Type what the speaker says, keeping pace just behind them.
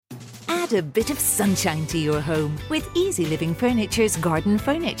Add a bit of sunshine to your home with Easy Living Furniture's garden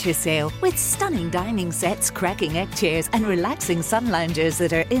furniture sale. With stunning dining sets, cracking egg chairs and relaxing sun loungers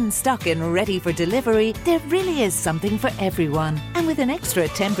that are in stock and ready for delivery, there really is something for everyone. And with an extra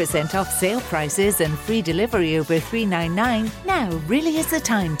 10% off sale prices and free delivery over $399, now really is the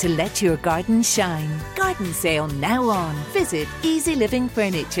time to let your garden shine. Garden sale now on. Visit Easy Living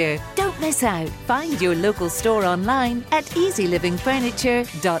Furniture. Don't miss out. Find your local store online at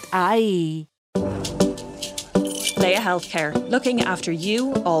easylivingfurniture.ie. Leia Healthcare, looking after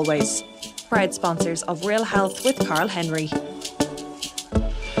you always. Proud sponsors of Real Health with Carl Henry.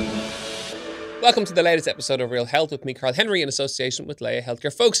 Welcome to the latest episode of Real Health with me, Carl Henry, in association with Leia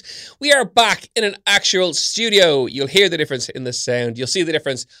Healthcare. Folks, we are back in an actual studio. You'll hear the difference in the sound. You'll see the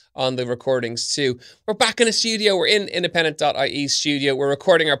difference on the recordings too. We're back in a studio. We're in independent.ie studio. We're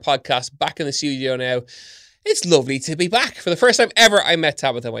recording our podcast back in the studio now. It's lovely to be back. For the first time ever, I met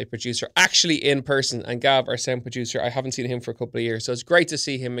Tabitha, my producer, actually in person, and Gav, our sound producer. I haven't seen him for a couple of years, so it's great to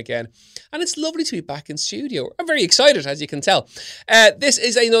see him again. And it's lovely to be back in studio. I'm very excited, as you can tell. This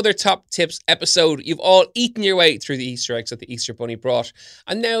is another Top Tips episode. You've all eaten your way through the Easter eggs that the Easter Bunny brought,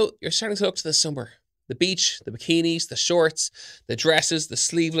 and now you're starting to look to the summer. The beach, the bikinis, the shorts, the dresses, the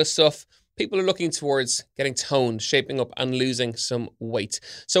sleeveless stuff. People are looking towards getting toned, shaping up and losing some weight.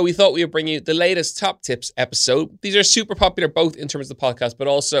 So we thought we would bring you the latest Top Tips episode. These are super popular both in terms of the podcast, but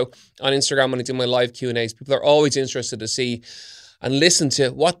also on Instagram when I do my live Q&As. People are always interested to see and listen to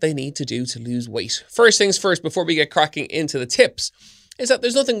what they need to do to lose weight. First things first, before we get cracking into the tips, is that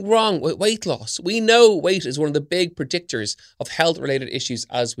there's nothing wrong with weight loss. We know weight is one of the big predictors of health-related issues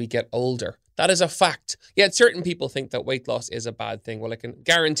as we get older. That is a fact. Yet certain people think that weight loss is a bad thing. Well, I can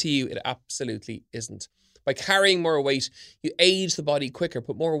guarantee you it absolutely isn't. By carrying more weight, you age the body quicker,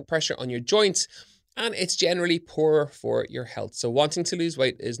 put more pressure on your joints, and it's generally poorer for your health. So wanting to lose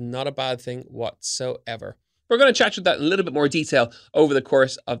weight is not a bad thing whatsoever. We're going to chat through that in a little bit more detail over the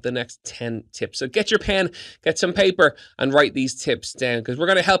course of the next 10 tips. So get your pen, get some paper, and write these tips down, because we're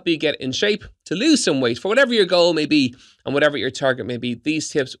going to help you get in shape to lose some weight. For whatever your goal may be and whatever your target may be, these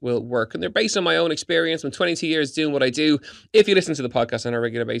tips will work. And they're based on my own experience. I'm 22 years doing what I do. If you listen to the podcast on a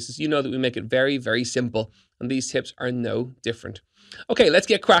regular basis, you know that we make it very, very simple. And these tips are no different. Okay, let's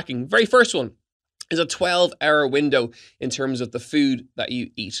get cracking. Very first one is a 12-hour window in terms of the food that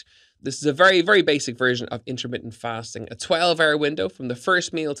you eat. This is a very, very basic version of intermittent fasting. A 12-hour window from the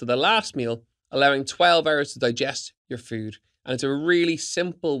first meal to the last meal, allowing 12 hours to digest your food. And it's a really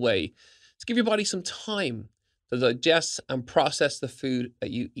simple way to give your body some time to digest and process the food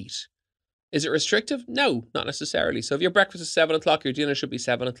that you eat. Is it restrictive? No, not necessarily. So if your breakfast is 7 o'clock, your dinner should be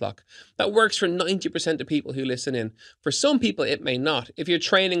 7 o'clock. That works for 90% of people who listen in. For some people, it may not. If you're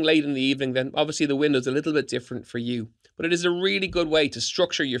training late in the evening, then obviously the window's a little bit different for you. But it is a really good way to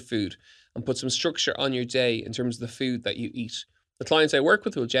structure your food and put some structure on your day in terms of the food that you eat. The clients I work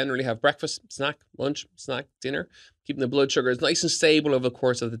with will generally have breakfast, snack, lunch, snack, dinner, keeping the blood sugars nice and stable over the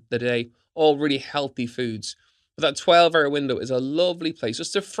course of the day, all really healthy foods. But that 12-hour window is a lovely place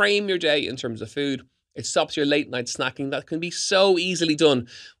just to frame your day in terms of food. It stops your late night snacking. That can be so easily done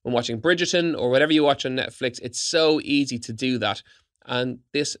when watching Bridgerton or whatever you watch on Netflix. It's so easy to do that. And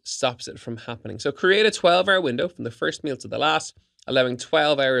this stops it from happening. So create a 12-hour window from the first meal to the last, allowing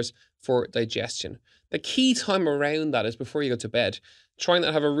 12 hours for digestion. The key time around that is before you go to bed. Try not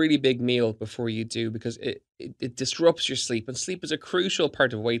to have a really big meal before you do, because it disrupts your sleep. And sleep is a crucial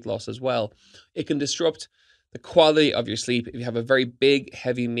part of weight loss as well. It can disrupt the quality of your sleep if you have a very big,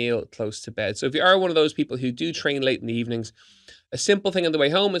 heavy meal close to bed. So if you are one of those people who do train late in the evenings, a simple thing on the way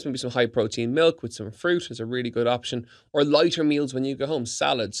home is maybe some high-protein milk with some fruit is a really good option. Or lighter meals when you go home,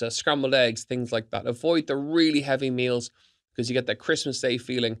 salads, scrambled eggs, things like that. Avoid the really heavy meals because you get that Christmas Day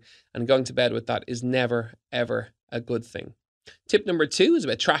feeling, and going to bed with that is never, ever a good thing. Tip number 2 is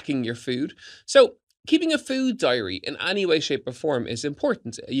about tracking your food. So keeping a food diary in any way, shape or form is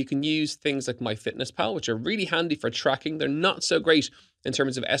important. You can use things like MyFitnessPal, which are really handy for tracking. They're not so great in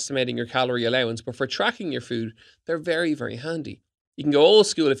terms of estimating your calorie allowance, but for tracking your food, they're very, very handy. You can go old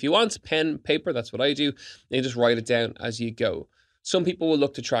school if you want, pen, paper, that's what I do, and you just write it down as you go. Some people will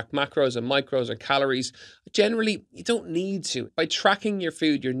look to track macros and micros or calories. Generally, you don't need to. By tracking your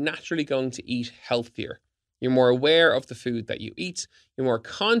food, you're naturally going to eat healthier. You're more aware of the food that you eat. You're more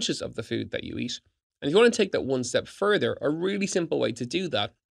conscious of the food that you eat. And if you want to take that one step further, a really simple way to do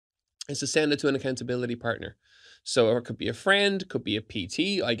that is to send it to an accountability partner. So it could be a friend, could be a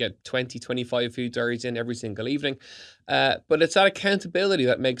PT. I get 20, 25 food diaries in every single evening. But it's that accountability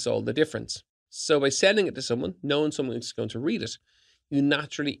that makes all the difference. So by sending it to someone, knowing someone who's going to read it, you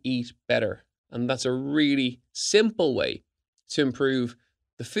naturally eat better. And that's a really simple way to improve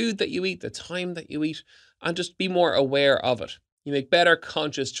the food that you eat, the time that you eat, and just be more aware of it. You make better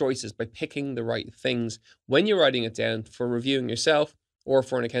conscious choices by picking the right things when you're writing it down for reviewing yourself or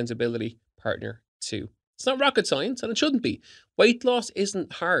for an accountability partner too. It's not rocket science, and it shouldn't be. Weight loss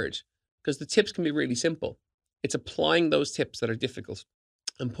isn't hard because the tips can be really simple. It's applying those tips that are difficult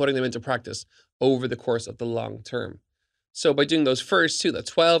and putting them into practice over the course of the long term. So by doing those first two, that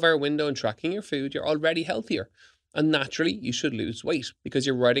 12-hour window and tracking your food, you're already healthier. And naturally, you should lose weight because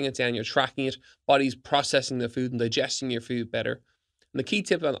you're writing it down, you're tracking it, body's processing the food and digesting your food better. And the key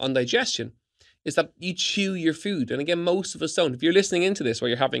tip on digestion is that you chew your food. And again, most of us don't. If you're listening into this while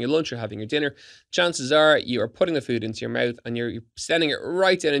you're having your lunch or having your dinner, chances are you are putting the food into your mouth and you're sending it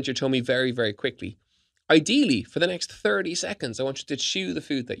right down into your tummy very, very quickly. Ideally, for the next 30 seconds, I want you to chew the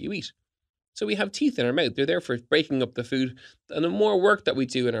food that you eat. So we have teeth in our mouth. They're there for breaking up the food. And the more work that we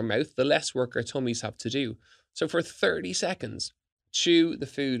do in our mouth, the less work our tummies have to do. So for 30 seconds, chew the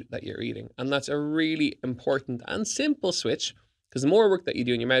food that you're eating. And that's a really important and simple switch because the more work that you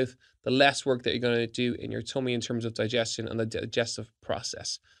do in your mouth, the less work that you're going to do in your tummy in terms of digestion and the digestive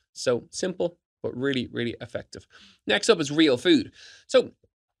process. So simple, but really, really effective. Next up is real food. So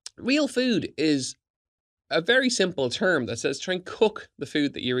real food is a very simple term that says try and cook the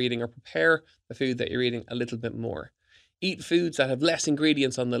food that you're eating or prepare the food that you're eating a little bit more. Eat foods that have less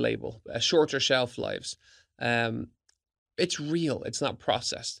ingredients on the label, shorter shelf lives. It's real, it's not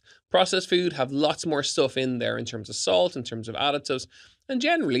processed. Processed food have lots more stuff in there in terms of salt, in terms of additives, and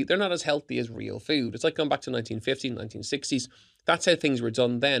generally they're not as healthy as real food. It's like going back to 1950s, 1960s. That's how things were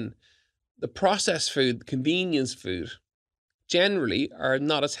done then. The processed food, convenience food, generally are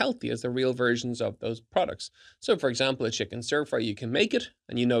not as healthy as the real versions of those products. So for example, a chicken stir fry, you can make it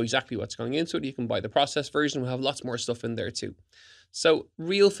and you know exactly what's going into it. You can buy the processed version, we'll have lots more stuff in there too. So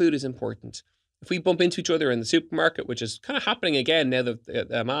real food is important. If we bump into each other in the supermarket, which is kind of happening again now that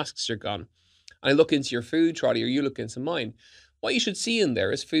the masks are gone, and I look into your food trolley or you look into mine, what you should see in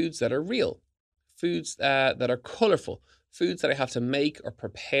there is foods that are real, foods that are colourful, foods that I have to make or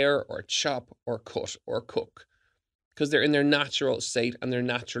prepare or chop or cut or cook. Because they're in their natural state and they're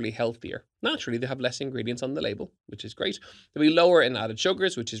naturally healthier. Naturally, they have less ingredients on the label, which is great. They'll be lower in added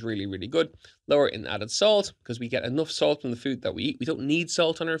sugars, which is really, really good. Lower in added salt, because we get enough salt from the food that we eat. We don't need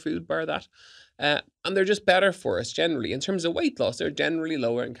salt on our food, bar that. And they're just better for us generally. In terms of weight loss, they're generally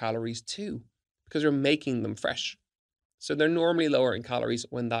lower in calories too, because we're making them fresh. So they're normally lower in calories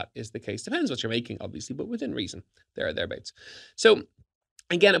when that is the case. Depends what you're making, obviously, but within reason, there or thereabouts. So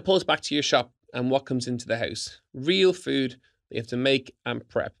again, it pulls back to your shop and what comes into the house. Real food that you have to make and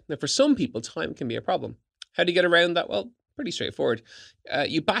prep. Now, for some people, time can be a problem. How do you get around that? Well, pretty straightforward.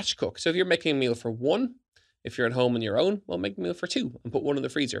 You batch cook. So if you're making a meal for one, if you're at home on your own, well, make a meal for two and put one in the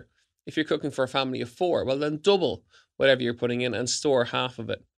freezer. If you're cooking for a family of four, well, then double whatever you're putting in and store half of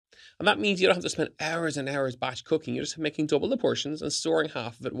it. And that means you don't have to spend hours and hours batch cooking. You're just making double the portions and storing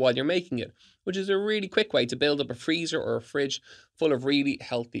half of it while you're making it, which is a really quick way to build up a freezer or a fridge full of really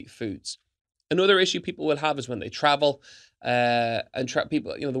healthy foods. Another issue people will have is when they travel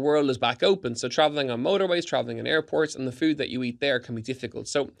people, the world is back open. So traveling on motorways, traveling in airports, and the food that you eat there can be difficult.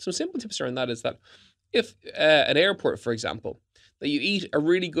 So some simple tips around that is that if an airport, for example, that you eat a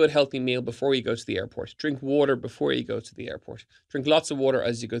really good healthy meal before you go to the airport. Drink water before you go to the airport. Drink lots of water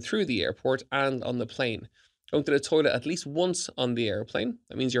as you go through the airport and on the plane. Going to the toilet at least once on the airplane.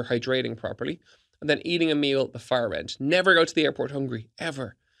 That means you're hydrating properly. And then eating a meal at the far end. Never go to the airport hungry,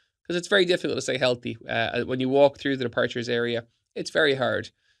 ever. Because it's very difficult to stay healthy. When you walk through the departures area, it's very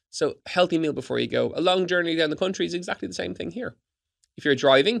hard. So healthy meal before you go. A long journey down the country is exactly the same thing here. If you're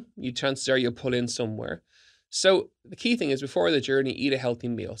driving, chances are you'll pull in somewhere. So the key thing is before the journey, eat a healthy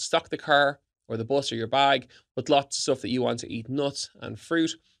meal. Stock the car or the bus or your bag with lots of stuff that you want to eat, nuts and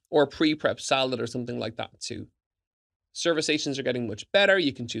fruit, or pre-prep salad or something like that too. Service stations are getting much better.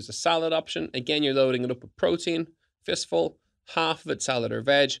 You can choose a salad option. Again, you're loading it up with protein, fistful, half of it salad or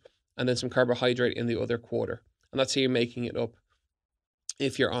veg, and then some carbohydrate in the other quarter. And that's how you're making it up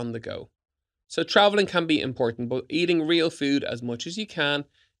if you're on the go. So traveling can be important, but eating real food as much as you can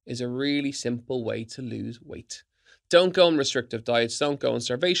is a really simple way to lose weight. Don't go on restrictive diets. Don't go on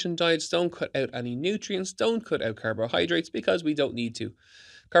starvation diets. Don't cut out any nutrients. Don't cut out carbohydrates because we don't need to.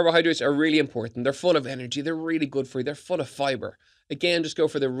 Carbohydrates are really important. They're full of energy. They're really good for you. They're full of fiber. Again, just go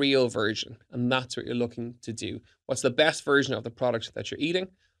for the real version. And that's what you're looking to do. What's the best version of the product that you're eating?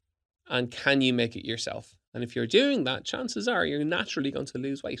 And can you make it yourself? And if you're doing that, chances are you're naturally going to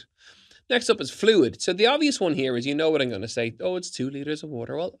lose weight. Next up is fluid. So the obvious one here is, you know what I'm going to say. Oh, it's 2 liters of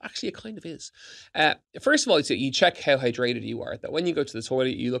water. Well, actually, it kind of is. First of all, you check how hydrated you are. That when you go to the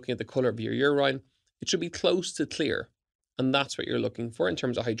toilet, you're looking at the color of your urine. It should be close to clear. And that's what you're looking for in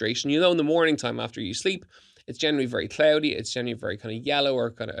terms of hydration. In the morning time after you sleep, it's generally very cloudy. It's generally very kind of yellow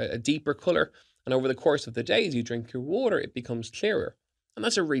or kind of a deeper color. And over the course of the day, as you drink your water, it becomes clearer. And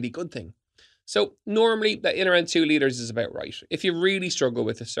that's a really good thing. So normally that in around 2 liters is about right. If you really struggle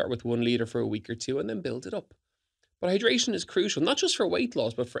with it, start with 1 liter for a week or two and then build it up. But hydration is crucial, not just for weight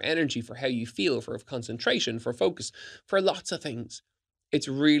loss, but for energy, for how you feel, for concentration, for focus, for lots of things. It's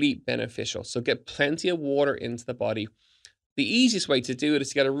really beneficial. So get plenty of water into the body. The easiest way to do it is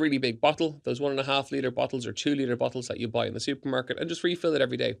to get a really big bottle, those 1.5 liter bottles or 2 liter bottles that you buy in the supermarket, and just refill it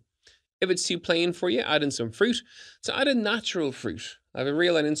every day. If it's too plain for you, add in some fruit. So add in natural fruit. I have a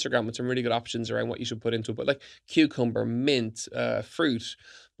reel on Instagram with some really good options around what you should put into it, but like cucumber, mint, fruit,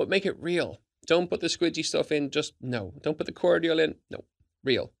 but make it real. Don't put the squidgy stuff in, no. Don't put the cordial in, no.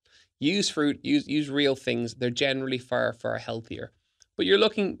 Real. Use fruit, use real things. They're generally far, far healthier. But you're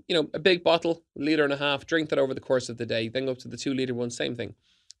looking, a big bottle, 1.5 liters, drink that over the course of the day, then go up to the 2 liter one, same thing.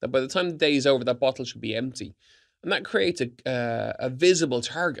 That by the time the day is over, that bottle should be empty. And that creates a visible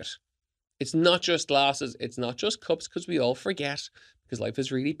target. It's not just glasses, it's not just cups, because we all forget, because life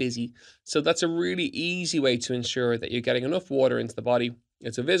is really busy. So that's a really easy way to ensure that you're getting enough water into the body.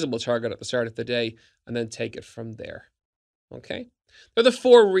 It's a visible target at the start of the day, and then take it from there. Okay? They're the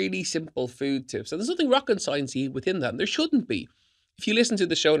 4 really simple food tips. And there's nothing rocket science-y within that, and there shouldn't be. If you listen to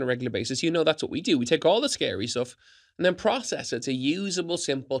the show on a regular basis, that's what we do. We take all the scary stuff and then process it to usable,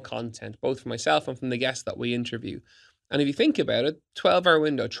 simple content, both for myself and from the guests that we interview. And if you think about it, 12-hour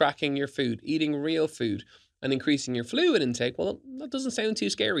window, tracking your food, eating real food, and increasing your fluid intake, well, that doesn't sound too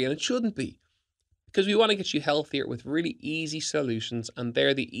scary, and it shouldn't be. Because we want to get you healthier with really easy solutions, and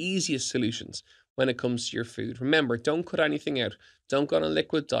they're the easiest solutions when it comes to your food. Remember, don't cut anything out. Don't go on a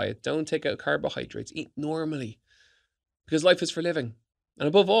liquid diet. Don't take out carbohydrates. Eat normally. Because life is for living. And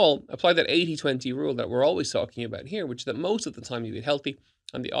above all, apply that 80-20 rule that we're always talking about here, which is that most of the time you eat healthy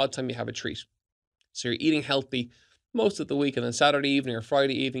and the odd time you have a treat. So you're eating healthy most of the week, and then Saturday evening or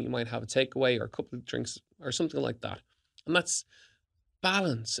Friday evening, you might have a takeaway or a couple of drinks or something like that. And that's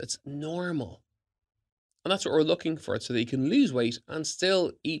balance. It's normal. And that's what we're looking for, so that you can lose weight and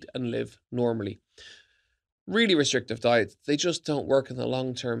still eat and live normally. Really restrictive diets, they just don't work in the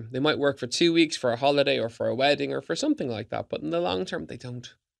long term. They might work for 2 weeks for a holiday or for a wedding or for something like that, but in the long term, they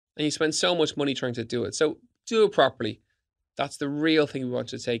don't. And you spend so much money trying to do it. So do it properly. That's the real thing we want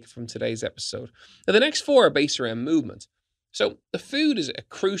to take from today's episode. Now, the next 4 are based around movement. So the food is a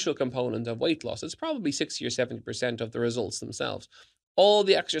crucial component of weight loss. It's probably 60 or 70% of the results themselves. All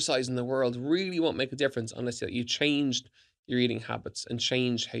the exercise in the world really won't make a difference unless you changed your eating habits and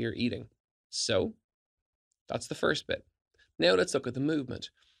changed how you're eating. So that's the first bit. Now let's look at the movement.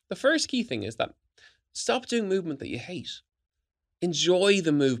 The first key thing is that stop doing movement that you hate. Enjoy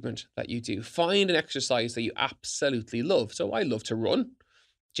the movement that you do. Find an exercise that you absolutely love. So I love to run.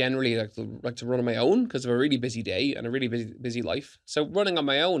 Generally, I like to run on my own because of a really busy day and a really busy life. So running on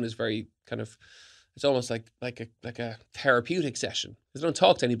my own is very kind of, it's almost like a therapeutic session. I don't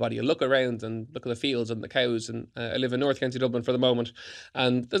talk to anybody. I look around and look at the fields and the cows. And I live in North County Dublin for the moment,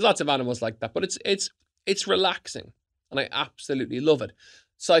 and there's lots of animals like that. But it's relaxing, and I absolutely love it.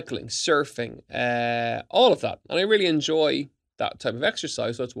 Cycling, surfing, all of that, and I really enjoy that type of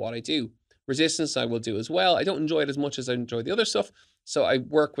exercise. So that's what I do. Resistance I will do as well. I don't enjoy it as much as I enjoy the other stuff. So I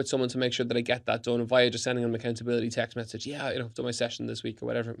work with someone to make sure that I get that done via just sending them an accountability text message. Yeah, I've done my session this week or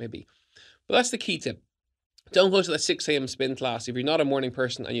whatever it may be. But that's the key tip. Don't go to the 6 a.m. spin class if you're not a morning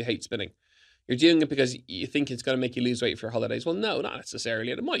person and you hate spinning. You're doing it because you think it's going to make you lose weight for your holidays. Well, no, not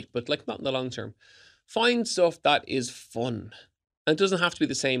necessarily. It might, but not in the long term. Find stuff that is fun. And it doesn't have to be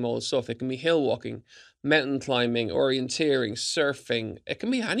the same old stuff. It can be hill walking, mountain climbing, orienteering, surfing. It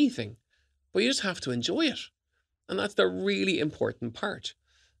can be anything. But you just have to enjoy it. And that's the really important part.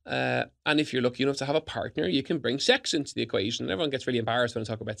 And if you're lucky enough to have a partner, you can bring sex into the equation. Everyone gets really embarrassed when I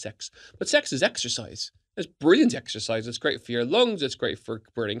talk about sex. But sex is exercise. It's brilliant exercise. It's great for your lungs. It's great for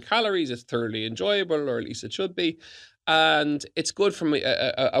burning calories. It's thoroughly enjoyable, or at least it should be. And it's good from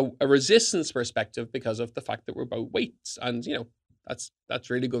a resistance perspective because of the fact that we're about weights. And, that's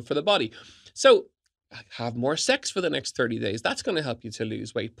really good for the body. So have more sex for the next 30 days. That's going to help you to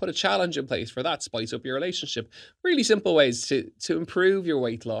lose weight. Put a challenge in place for that. Spice up your relationship. Really simple ways to improve your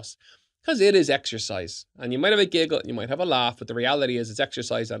weight loss, because it is exercise. And you might have a giggle and you might have a laugh, but the reality is it's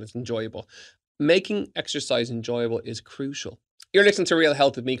exercise and it's enjoyable. Making exercise enjoyable is crucial. You're listening to Real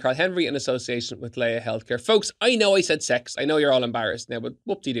Health with me, Carl Henry, in association with Leia Healthcare. Folks, I know I said sex. I know you're all embarrassed now, but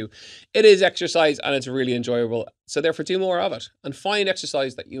whoop-de-doo. It is exercise and it's really enjoyable. So therefore, do more of it and find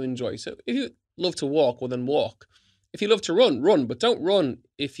exercise that you enjoy. So if you love to walk, well then walk. If you love to run, run, but don't run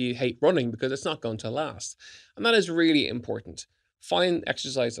if you hate running because it's not going to last. And that is really important. Find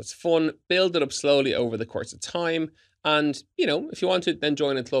exercise that's fun, build it up slowly over the course of time. And, if you want to, then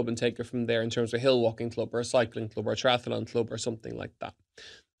join a club and take it from there in terms of a hill walking club or a cycling club or a triathlon club or something like that.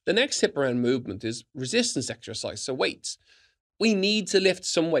 The next tip around movement is resistance exercise, so weights. We need to lift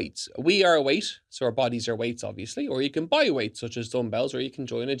some weights. We are a weight, so our bodies are weights, obviously, or you can buy weights such as dumbbells, or you can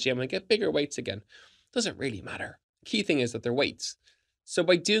join a gym and get bigger weights again. Doesn't really matter. Key thing is that they're weights. So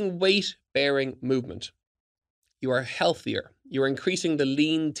by doing weight-bearing movement, you are healthier. You are increasing the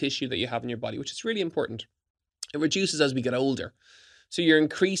lean tissue that you have in your body, which is really important. It reduces as we get older. So you're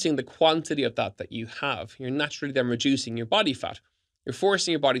increasing the quantity of that you have. You're naturally then reducing your body fat. You're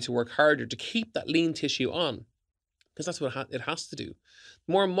forcing your body to work harder to keep that lean tissue on, because that's what it has to do.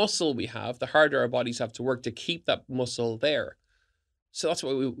 The more muscle we have, the harder our bodies have to work to keep that muscle there. So that's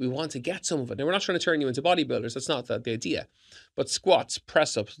why we want to get some of it. Now, we're not trying to turn you into bodybuilders. That's not the idea. But squats,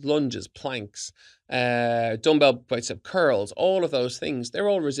 press-ups, lunges, planks, dumbbell bicep curls, all of those things, they're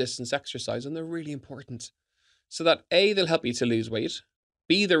all resistance exercise, and they're really important. So that A, they'll help you to lose weight.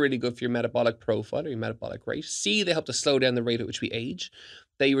 B, they're really good for your metabolic profile or your metabolic rate. C, they help to slow down the rate at which we age.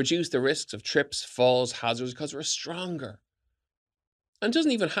 They reduce the risks of trips, falls, hazards because we're stronger. And it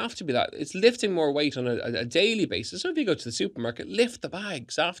doesn't even have to be that. It's lifting more weight on a daily basis. So if you go to the supermarket, lift the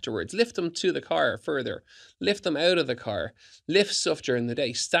bags afterwards. Lift them to the car further. Lift them out of the car. Lift stuff during the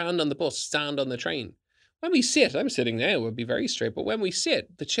day. Stand on the bus. Stand on the train. When we sit, I'm sitting now, we'll be very straight, but when we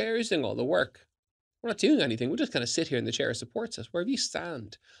sit, the chair is doing all the work. We're not doing anything. We just kind of sit here and the chair supports us. Wherever you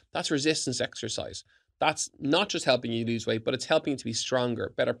stand, that's resistance exercise. That's not just helping you lose weight, but it's helping you to be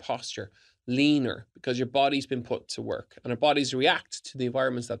stronger, better posture, leaner, because your body's been put to work and our bodies react to the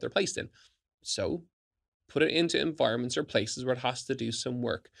environments that they're placed in. So put it into environments or places where it has to do some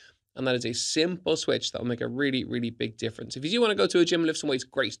work. And that is a simple switch that will make a really, really big difference. If you do want to go to a gym and lift some weights,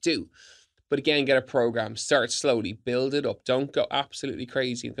 great, do. But again, get a program, start slowly, build it up. Don't go absolutely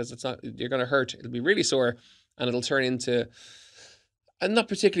crazy because you're going to hurt. It'll be really sore and it'll turn into a not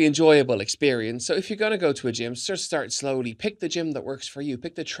particularly enjoyable experience. So if you're going to go to a gym, just start slowly. Pick the gym that works for you.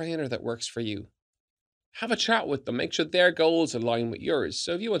 Pick the trainer that works for you. Have a chat with them. Make sure their goals align with yours.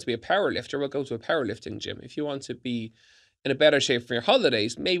 So if you want to be a powerlifter, we'll go to a powerlifting gym. If you want to be in a better shape for your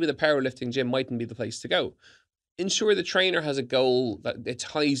holidays, maybe the powerlifting gym mightn't be the place to go. Ensure the trainer has a goal that it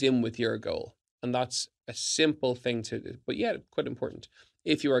ties in with your goal. And that's a simple thing to do. But yeah, quite important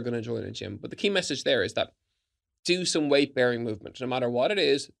if you are going to join a gym. But the key message there is that do some weight-bearing movement. No matter what it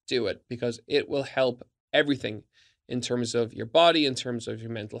is, do it because it will help everything in terms of your body, in terms of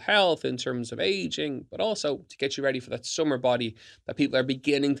your mental health, in terms of aging, but also to get you ready for that summer body that people are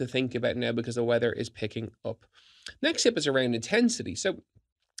beginning to think about now because the weather is picking up. Next tip is around intensity. So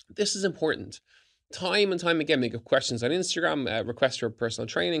this is important. Time and time again, we get questions on Instagram, requests for personal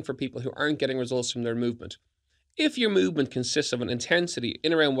training for people who aren't getting results from their movement. If your movement consists of an intensity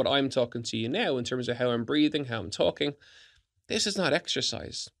in around what I'm talking to you now in terms of how I'm breathing, how I'm talking, this is not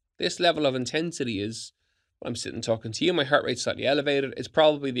exercise. This level of intensity is, I'm sitting talking to you, my heart rate's slightly elevated. It's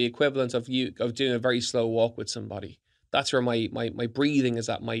probably the equivalent of doing a very slow walk with somebody. That's where my breathing is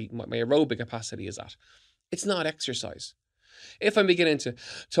at, my aerobic capacity is at. It's not exercise. If I'm beginning to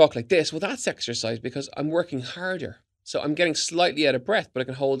talk like this, well, that's exercise because I'm working harder. So I'm getting slightly out of breath, but I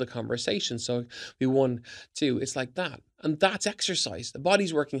can hold a conversation. So we 1, 2, it's like that. And that's exercise. The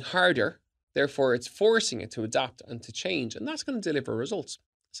body's working harder. Therefore, it's forcing it to adapt and to change. And that's going to deliver results.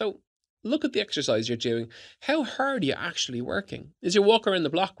 So look at the exercise you're doing. How hard are you actually working? Is you walk around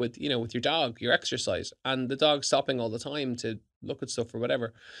the block with your dog, your exercise, and the dog stopping all the time to look at stuff or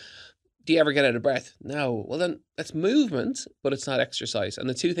whatever? Do you ever get out of breath? No. Well, then that's movement, but it's not exercise. And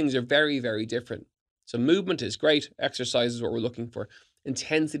the two things are very, very different. So movement is great. Exercise is what we're looking for.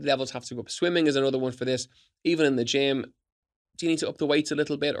 Intensity levels have to go up. Swimming is another one for this. Even in the gym, do you need to up the weights a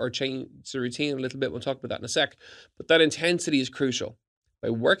little bit or change the routine a little bit? We'll talk about that in a sec. But that intensity is crucial.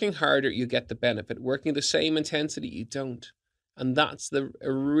 By working harder, you get the benefit. Working the same intensity, you don't. And that's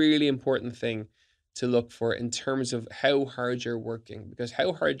a really important thing to look for in terms of how hard you're working. Because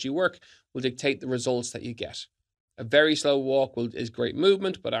how hard you work will dictate the results that you get. A very slow walk is great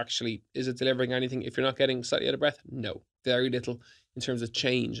movement, but actually, is it delivering anything if you're not getting slightly out of breath? No, very little in terms of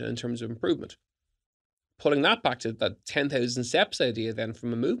change and in terms of improvement. Pulling that back to that 10,000 steps idea then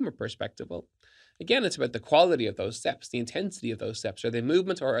from a movement perspective, well, again, it's about the quality of those steps, the intensity of those steps. Are they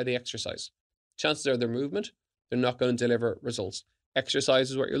movement or are they exercise? Chances are they're movement. They're not going to deliver results.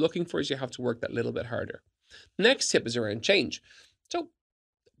 Exercise is what you're looking for, is you have to work that little bit harder. Next tip is around change. So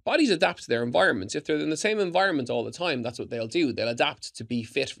bodies adapt to their environments. If they're in the same environment all the time, that's what they'll do. They'll adapt to be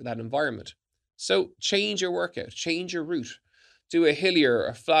fit for that environment. So change your workout, change your route. Do a hillier,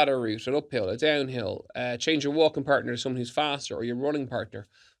 a flatter route, an uphill, a downhill. Change your walking partner to someone who's faster, or your running partner,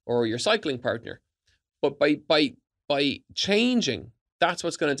 or your cycling partner. But by changing, that's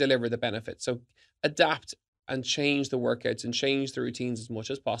what's going to deliver the benefit. So adapt and change the workouts and change the routines as much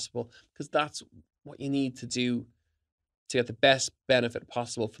as possible, because that's what you need to do to get the best benefit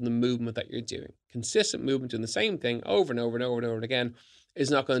possible from the movement that you're doing. Consistent movement doing the same thing over and over and over and over again is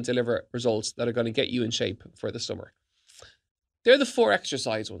not going to deliver results that are going to get you in shape for the summer. They're the 4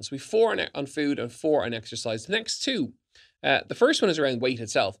 exercise ones. We 4 on food and 4 on exercise. The next 2, the first one is around weight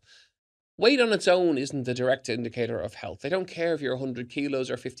itself. Weight on its own isn't the direct indicator of health. I don't care if you're 100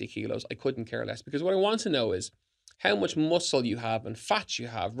 kilos or 50 kilos. I couldn't care less, because what I want to know is how much muscle you have and fat you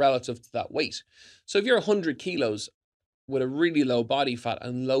have relative to that weight. So if you're 100 kilos with a really low body fat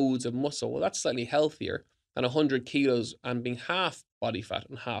and loads of muscle, well, that's slightly healthier than 100 kilos and being half body fat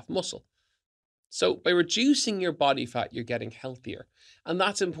and half muscle. So by reducing your body fat, you're getting healthier. And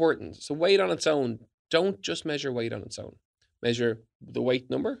that's important. So weight on its own, don't just measure weight on its own. Measure the weight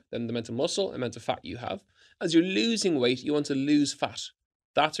number, then the amount of muscle, amount of fat you have. As you're losing weight, you want to lose fat.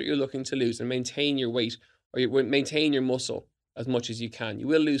 That's what you're looking to lose, and maintain your weight, or you maintain your muscle as much as you can. You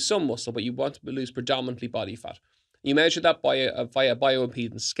will lose some muscle, but you want to lose predominantly body fat. You measure that via a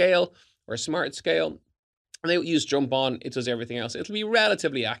bioimpedance scale or a smart scale. And they use Jump On. It does everything else. It'll be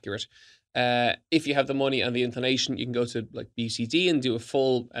relatively accurate. If you have the money and the inclination, you can go to like BCD and do a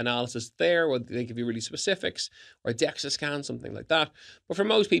full analysis there, where they give you really specifics, or a DEXA scan, something like that. But for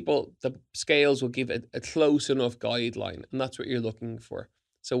most people, the scales will give a close enough guideline, and that's what you're looking for.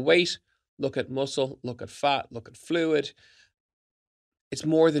 So weight, look at muscle, look at fat, look at fluid. It's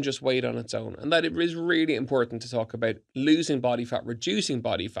more than just weight on its own. And that it is really important to talk about. Losing body fat, reducing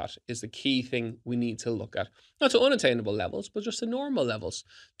body fat is the key thing we need to look at. Not to unattainable levels, but just to normal levels.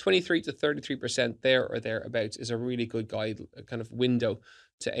 23 to 33% there or thereabouts is a really good guide, a kind of window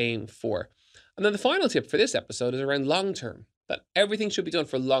to aim for. And then the final tip for this episode is around long-term, that everything should be done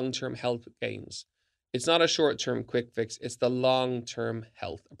for long-term health gains. It's not a short-term quick fix, it's the long-term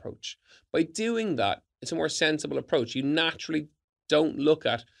health approach. By doing that, it's a more sensible approach. You naturally don't look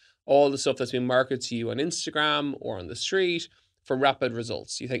at all the stuff that's been marketed to you on Instagram or on the street for rapid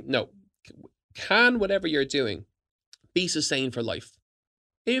results. You think, no, can whatever you're doing be sustained for life?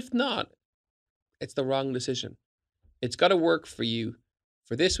 If not, it's the wrong decision. It's got to work for you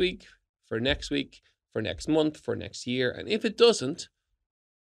for this week, for next month, for next year. And if it doesn't,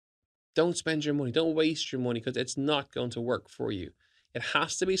 don't spend your money. Don't waste your money, because it's not going to work for you. It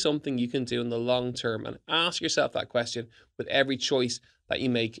has to be something you can do in the long term, and ask yourself that question with every choice that you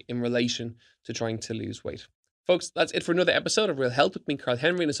make in relation to trying to lose weight. Folks, that's it for another episode of Real Health with me, Carl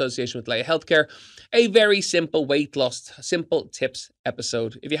Henry, in association with Laya Healthcare. A very simple weight loss, simple tips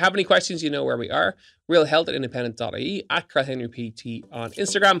episode. If you have any questions, you know where we are. realhealth@independent.ie, at Carl Henry PT on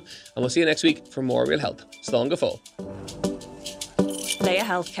Instagram. And we'll see you next week for more Real Health. Slán go fóill. Laya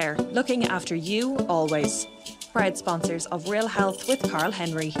Healthcare, looking after you always. Proud sponsors of Real Health with Carl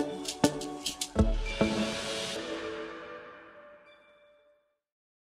Henry.